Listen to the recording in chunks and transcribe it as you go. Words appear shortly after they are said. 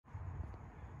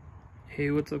Hey,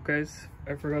 what's up guys?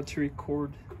 I forgot to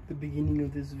record the beginning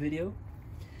of this video,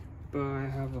 but I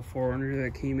have a 4Runner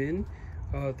that came in,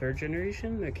 third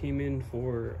generation, that came in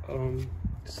for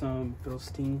some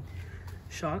Bilstein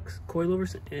Shocks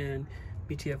coilovers and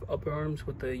BTF upper arms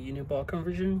with the uniball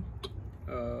conversion.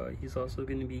 He's also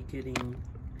going to be getting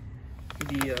the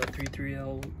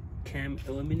 33L Cam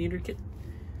Eliminator Kit,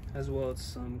 as well as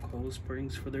some coil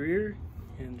springs for the rear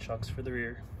and shocks for the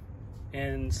rear,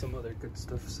 and some other good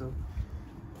stuff. So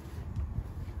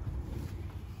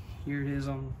here it is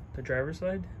on the driver's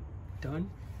side, done.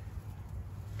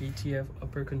 BTF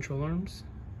upper control arms,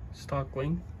 stock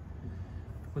length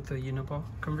with the uniball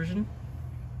conversion.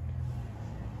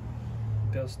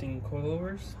 Bilstein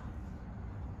coilovers.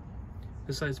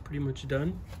 This side's pretty much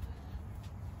done.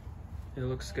 It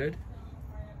looks good.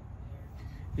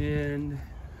 And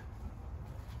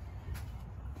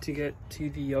to get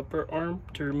to the upper arm,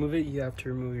 to remove it, you have to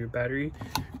remove your battery,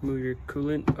 remove your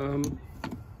coolant,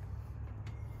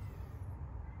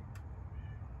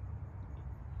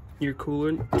 your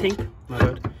coolant tank, my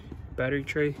bad, battery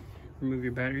tray, remove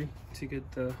your battery to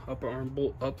get the upper arm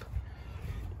bolt up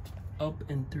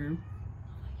and through,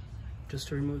 just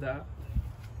to remove that,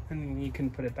 and then you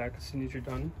can put it back as soon as you're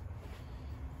done.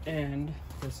 And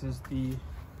this is the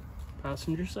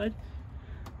passenger side,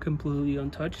 completely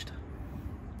untouched.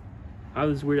 I have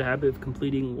this weird habit of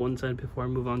completing one side before I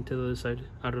move on to the other side.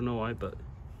 I don't know why, but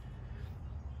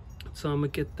so I'm gonna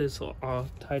get this all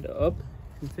tied up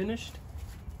and finished.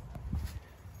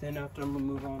 Then after, I'm gonna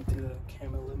move on to the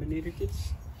Cam Eliminator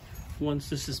kits. Once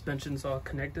the suspension's all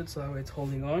connected, so that way it's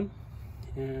holding on,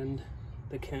 and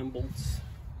the cam bolts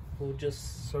will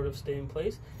just sort of stay in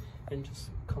place and just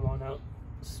come on out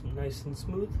nice and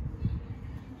smooth.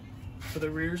 For the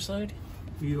rear side,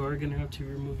 you are gonna have to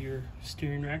remove your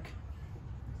steering rack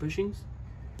bushings,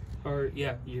 or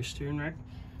yeah, your steering rack.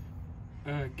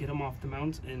 Get them off the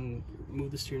mounts and move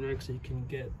the steering rack so you can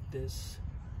get this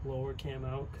lower cam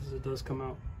out, because it does come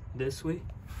out this way.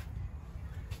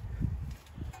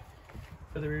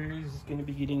 For the rear, is going to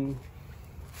be getting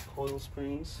coil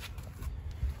springs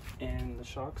and the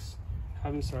shocks.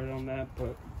 Haven't started on that,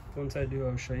 but once I do,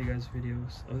 I'll show you guys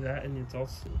videos of that. And it's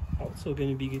also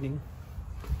going to be getting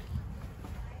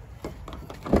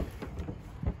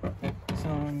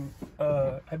some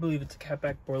I believe it's a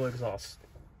catback borla exhaust,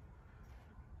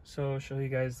 so I'll show you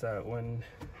guys that when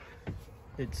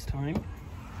it's time.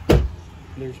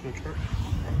 There's my chart.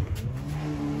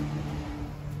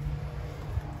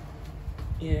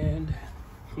 And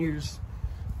here's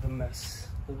the mess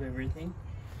of everything.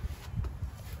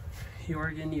 You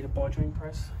are gonna need a ball joint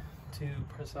press to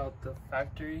press out the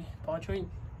factory ball joint,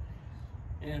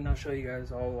 and I'll show you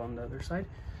guys all on the other side.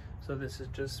 So this is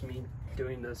just me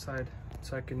doing this side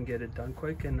so I can get it done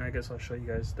quick, and I guess I'll show you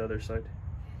guys the other side.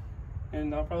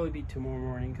 And I'll probably be tomorrow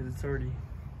morning because it's already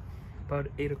about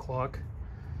 8 o'clock.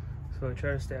 So I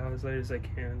try to stay out as late as I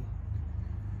can.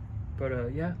 But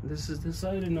yeah, this is this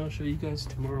side, and I'll show you guys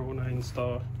tomorrow when I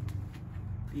install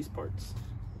these parts.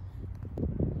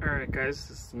 Alright guys,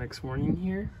 this is the next morning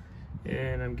here,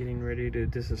 and I'm getting ready to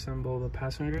disassemble the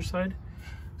passenger side.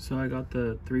 So I got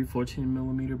the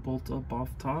 314mm bolt up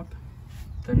off top,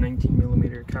 the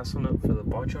 19mm castle nut for the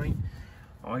ball joint,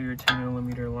 all your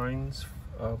 10mm lines,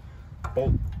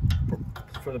 bolt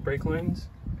for the brake lines,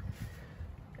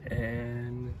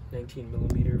 and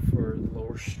 19mm for the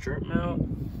lower strip mount.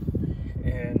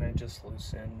 And I just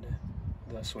loosened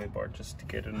the sway bar just to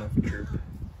get enough droop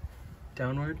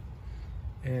downward.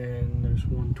 And there's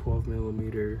one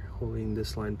 12mm holding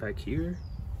this line back here.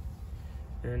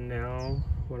 And now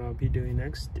what I'll be doing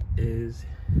next is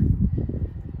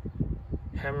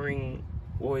hammering.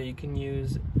 Well, you can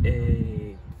use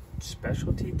a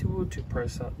specialty tool to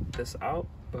press this out,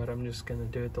 but I'm just gonna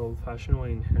do it the old-fashioned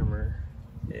way and hammer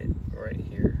it right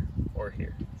here or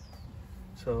here.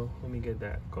 So let me get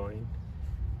that going.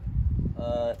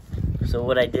 So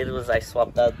what I did was I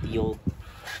swapped out the old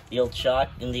shock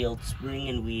and the old spring,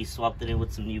 and we swapped it in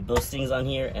with some new Bilsteins on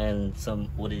here and some,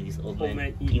 what are these, old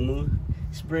man Emu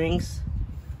springs.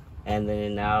 And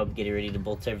then now I'm getting ready to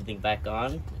bolt everything back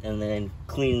on, and then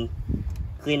clean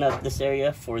up this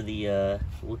area for the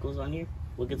what goes on here?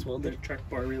 What gets welded? The track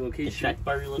bar relocation. The track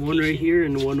bar relocation. One right here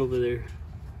and one over there.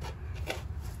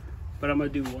 But I'm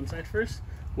gonna do one side first,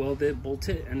 weld it, bolt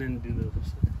it, and then do the other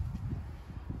side.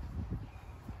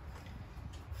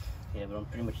 Yeah, but I'm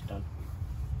pretty much done.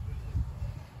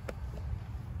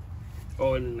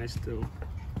 Oh, and then I still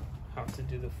have to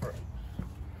do the front.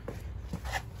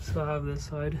 So I have this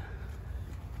side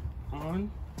on,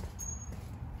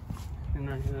 and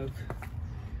I have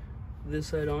this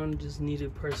side on. Just need to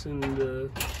press in the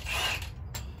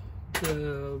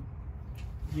the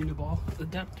uniball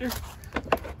adapter,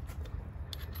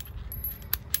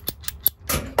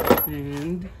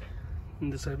 and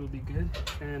this side will be good.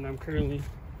 And I'm currently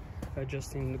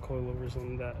adjusting the coilovers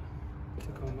on that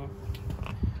Tacoma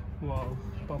while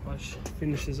Papash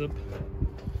finishes up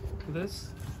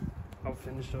this. I'll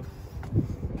finish up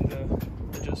the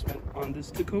adjustment on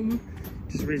this Tacoma,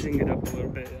 just raising it up a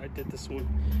little bit. I did this one,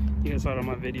 you guys saw it on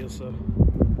my video, so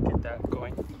get that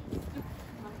going.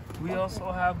 We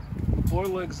also have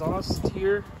borla exhaust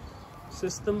here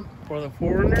system for the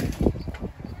 4Runner.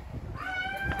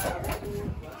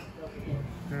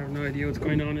 I have no idea what's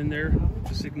going on in there,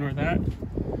 just ignore that.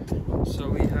 So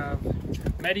we have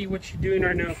Maddie, what you doing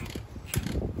right now?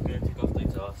 I'm gonna take off the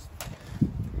exhaust.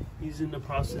 He's in the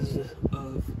process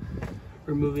of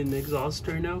removing the exhaust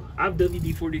right now. I have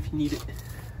WD-40 if you need it.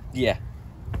 Yeah.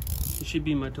 It should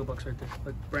be in my toolbox right there,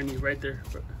 like brand new, right there.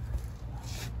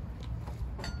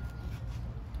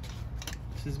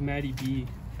 This is Maddie B.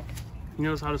 He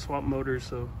knows how to swap motors,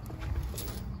 so.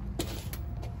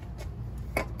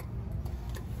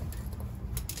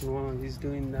 While he's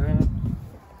doing that.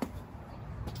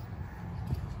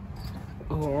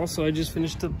 Oh, also I just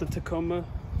finished up the Tacoma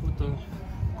with the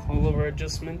coilover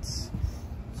adjustments.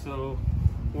 So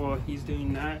while he's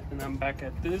doing that and I'm back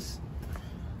at this,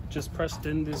 just pressed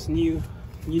in this new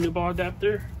uniball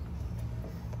adapter.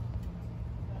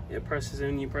 It presses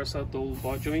in, you press out the old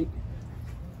ball joint,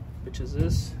 which is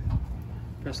this.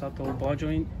 Press out the old ball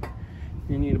joint.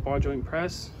 You need a ball joint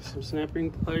press, some snap ring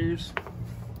pliers.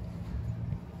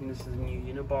 And this is a new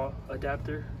uniball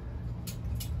adapter.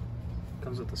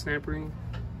 Comes with the snap ring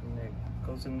and it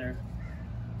goes in there.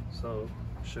 So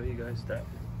I'll show you guys that.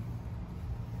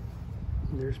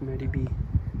 And there's Maddie B.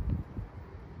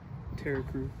 Terra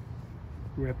Crew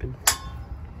reppin'.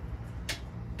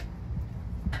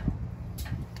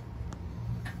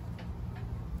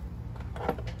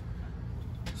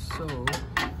 So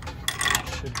it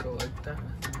should go like that.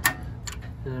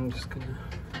 And I'm just gonna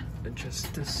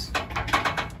adjust this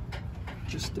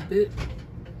just a bit.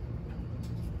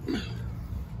 We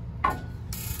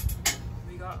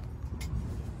got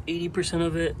 80%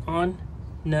 of it on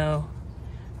now.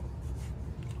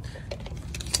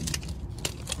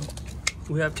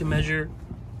 We have to measure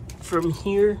from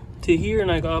here to here,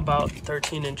 and I got about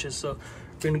 13 inches, so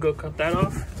we're gonna go cut that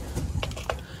off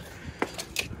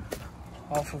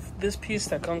of this piece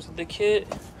that comes with the kit.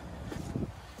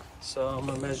 So I'm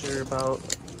gonna measure about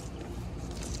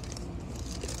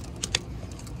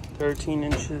 13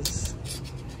 inches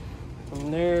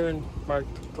from there and mark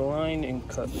the line and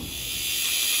cut.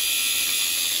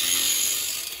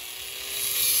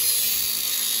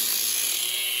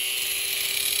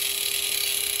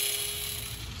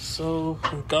 So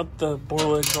we've got the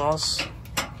borla exhaust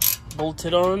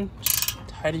bolted on, just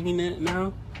tightening it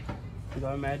now. We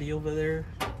got Maddie over there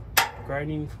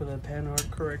grinding for the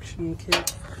panhard correction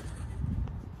kit.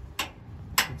 You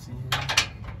can see here,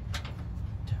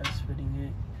 test fitting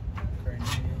it, grinding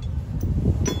it.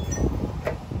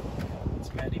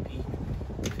 It's Maddie B,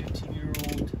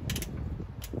 15-year-old.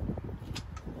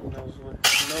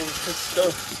 He knows his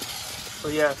stuff. So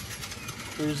yeah,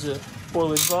 here's the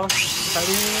borla exhaust,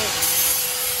 tightening it.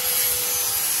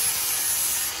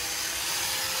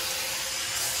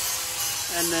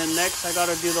 And then next I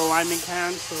gotta do the alignment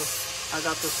can, so I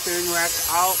got the steering rack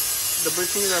out. The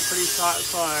bushings are pretty short,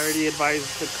 so I already advised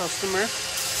the customer.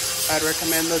 I'd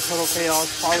recommend the Total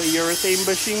Chaos polyurethane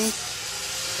bushing,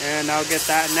 and I'll get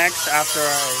that next after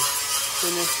I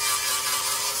finish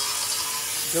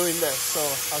doing this. So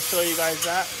I'll show you guys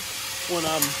that when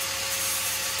I'm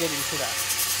getting to that.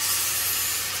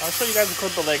 I'll show you guys a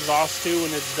clip of the exhaust too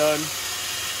when it's done.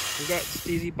 We got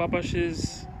Steezy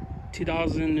Papash's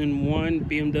 2001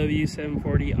 BMW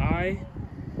 740i.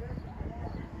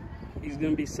 He's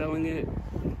gonna be selling it,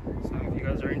 so if you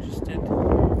guys are interested,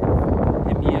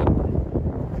 hit me up.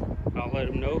 I'll let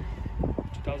him know.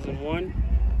 2001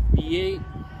 V8.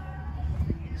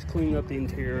 He's cleaning up the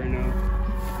interior right now.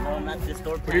 No, not this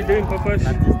door panel. What are you doing, Papash?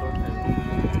 Not this door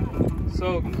panel.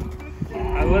 So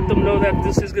I let them know that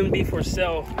this is gonna be for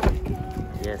sale.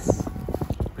 Yes.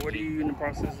 What are you in the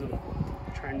process of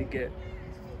trying to get?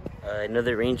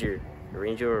 Another Ranger. A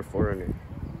Ranger or a 4Runner.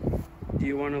 Do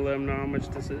you want to let them know how much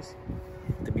this is?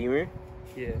 The Beamer?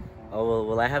 Yeah. Oh,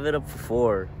 well, I have it up for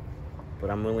 4, but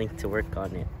I'm willing to work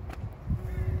on it.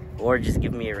 Or just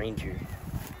give me a Ranger.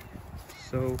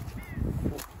 So,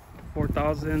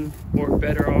 4,000 or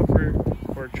better offer,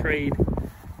 or trade,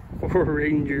 or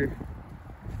Ranger,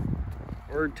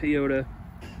 or Toyota.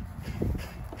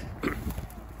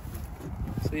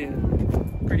 So yeah,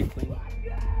 pretty clean.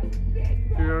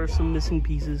 There are some missing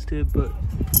pieces to it, but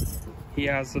he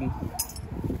has them.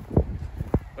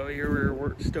 Oh, here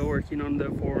we're still working on the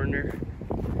 4Runner.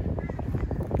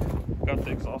 Got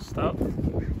the exhaust out.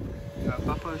 Got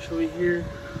Papa Showy here,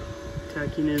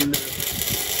 tacking in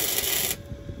the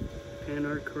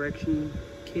panhard correction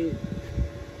kit.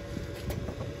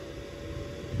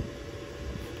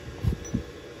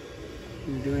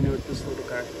 I'm doing it with this little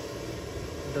guy.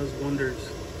 It does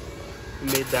wonders. He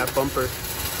made that bumper.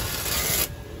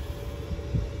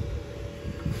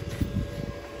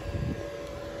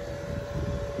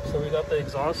 So we got the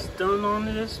exhaust done on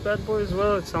this bad boy as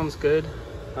well. It sounds good.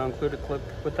 I'll include a clip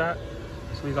with that.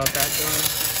 So we got that done.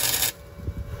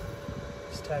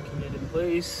 Just tacking it in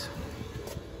place.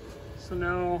 So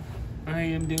now I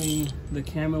am doing the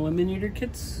cam eliminator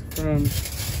kits from,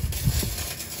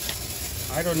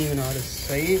 I don't even know how to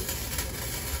say it,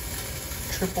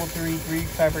 333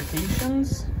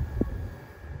 Fabrications.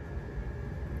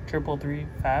 333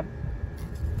 Fab.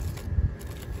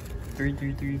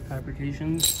 333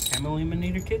 Fabrications cam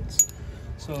eliminator kits.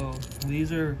 So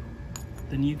these are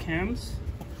the new cams,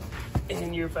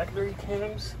 and your factory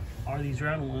cams are these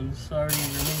round ones. So I already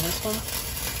removed this one.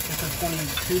 It's a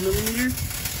 22mm.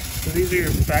 So these are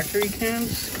your factory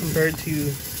cams compared to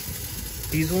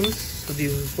these ones. So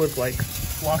these would like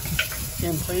lock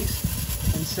in place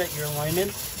and set your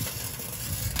alignment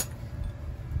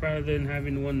rather than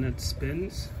having one that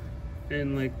spins.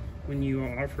 And like when you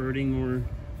are off-roading or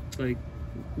like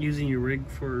using your rig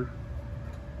for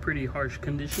pretty harsh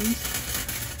conditions,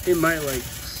 it might like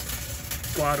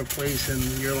go out of place and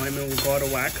your alignment will go out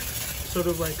of whack, sort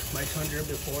of like my Tundra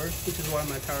before, which is why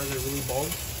my tires are really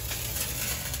bald.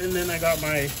 And then I got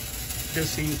my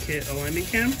Bilstein kit alignment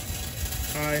cam.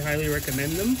 I highly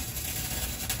recommend them,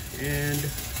 and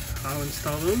I'll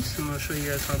install those and I'll show you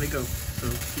guys how they go. So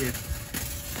yeah,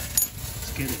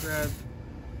 let's get it. Grab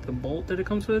the bolt that it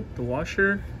comes with, the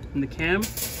washer and the cam,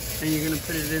 and you're gonna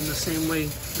put it in the same way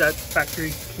that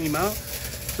factory came out.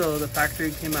 So the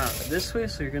factory came out this way,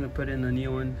 so you're gonna put in the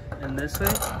new one in this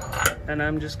way, and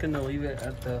I'm just gonna leave it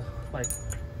at the like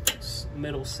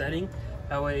middle setting.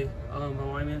 That way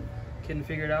alignment can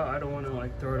figure it out. I don't want to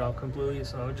like throw it out completely,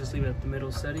 so I'll just leave it at the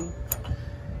middle setting.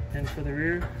 And for the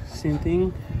rear, same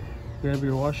thing. Grab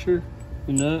your washer,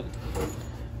 your nut,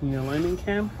 and your alignment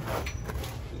cam.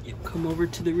 You come over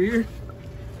to the rear,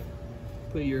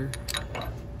 put your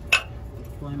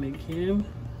alignment cam,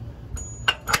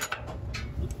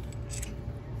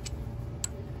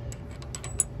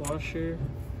 washer,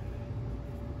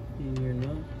 and your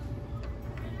nut,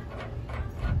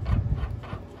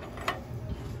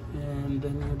 and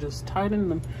then you just tighten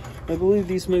them. I believe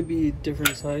these might be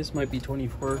different size, might be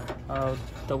 24. I'll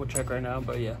double check right now,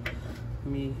 but yeah,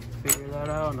 let me figure that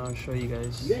out and I'll show you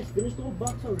guys. You guys finished the whole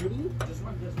box already? Just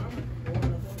one.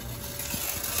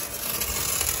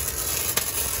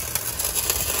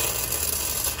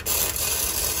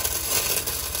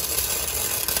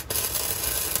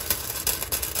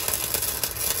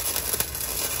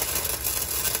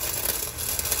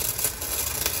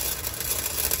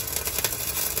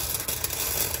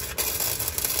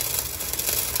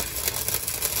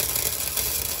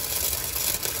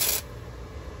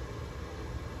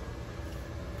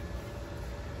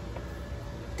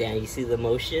 Damn, you see the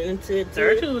motion into it too?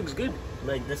 It actually looks good.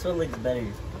 Like, this one looks better.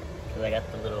 Because I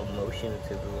got the little motion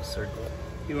into the little circle.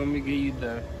 You want me to get you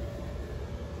the...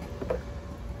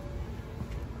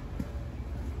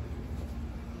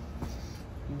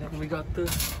 And then we got the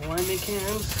alignment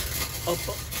cams up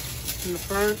in the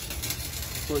front.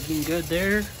 Looking good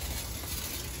there.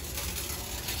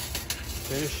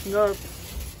 Finishing up.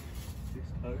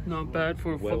 Not bad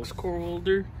for a flux core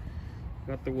welder.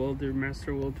 Got the welder,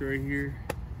 master welder right here.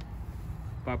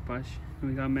 Papash. And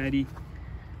we got Maddie,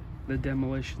 the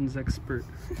demolitions expert.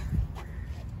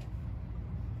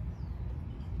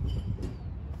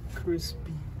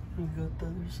 Crispy. We got the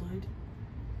other side.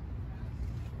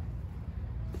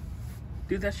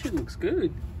 Dude, that shit looks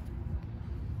good.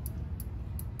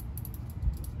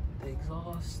 The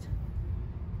exhaust.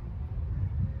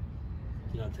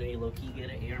 You know, today low-key get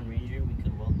an ARM Ranger, we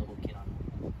could weld the whole kit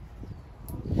on.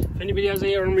 If anybody has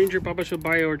an ARM Ranger, Papa should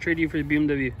buy it or trade you for the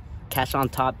BMW. Cash on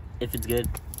top if it's good.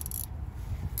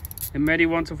 And Maddie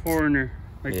wants a 4Runner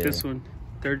like this one,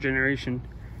 3rd generation.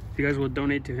 If you guys will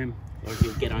donate to him. Or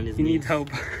he'll get on his He knees. needs help.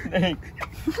 Alright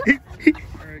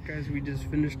guys, we just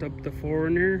finished up the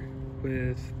 4Runner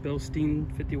with Bilstein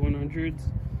 5100s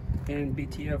and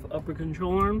BTF upper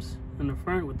control arms in the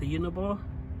front with the uniball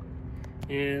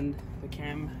and the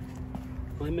cam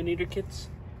eliminator kits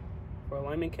for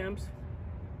alignment cams.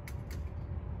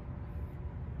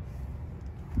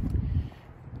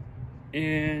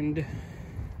 And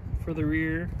for the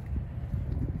rear,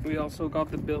 we also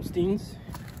got the Bilsteins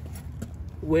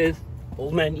with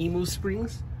Old Man Emu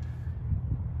springs.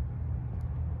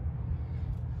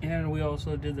 And we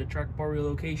also did the track bar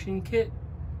relocation kit.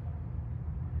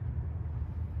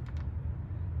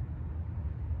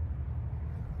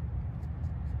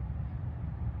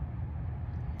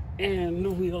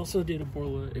 And we also did a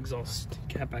borla exhaust,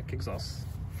 catback exhaust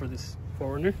for this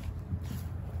 4Runner.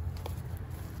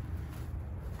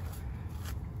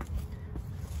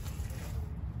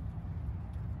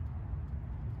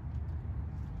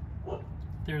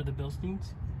 There are the Bilsteins,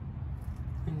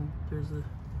 and there's the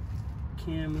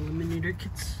cam eliminator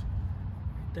kits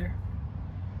right there.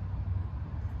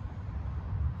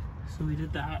 So we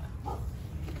did that.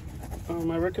 I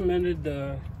recommended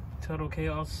the Total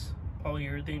Chaos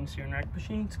polyurethane steering rack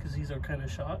machines because these are kind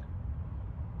of shot.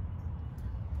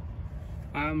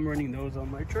 I'm running those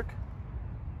on my truck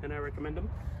and I recommend them.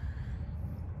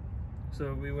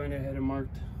 So we went ahead and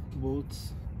marked the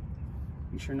bolts,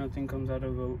 make sure nothing comes out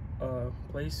of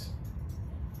place.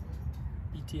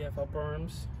 BTF upper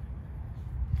arms.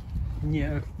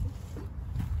 Yeah,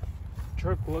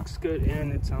 truck looks good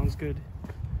and it sounds good.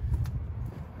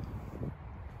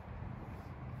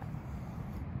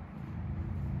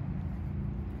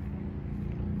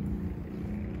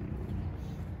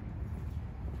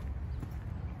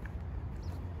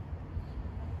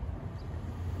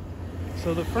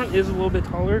 So the front is a little bit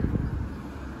taller.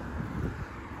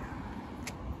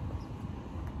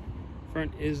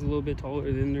 Front is a little bit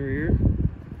taller than the rear.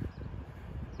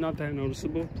 Not that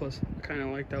noticeable, plus I kind of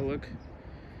like that look.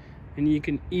 And you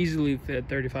can easily fit a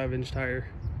 35-inch tire.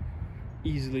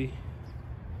 Easily.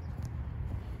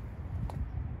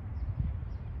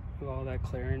 With all that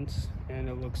clearance, and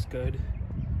it looks good.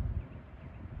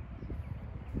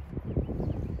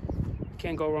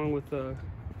 Can't go wrong with the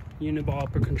uniball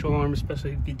upper control arm,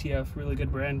 especially BTF, really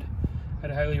good brand.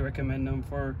 I'd highly recommend them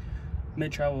for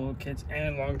mid-travel kits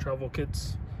and long travel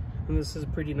kits. And this is a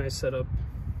pretty nice setup.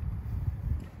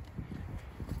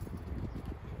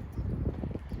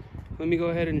 Let me go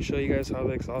ahead and show you guys how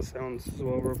the exhaust sounds as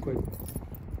well real quick.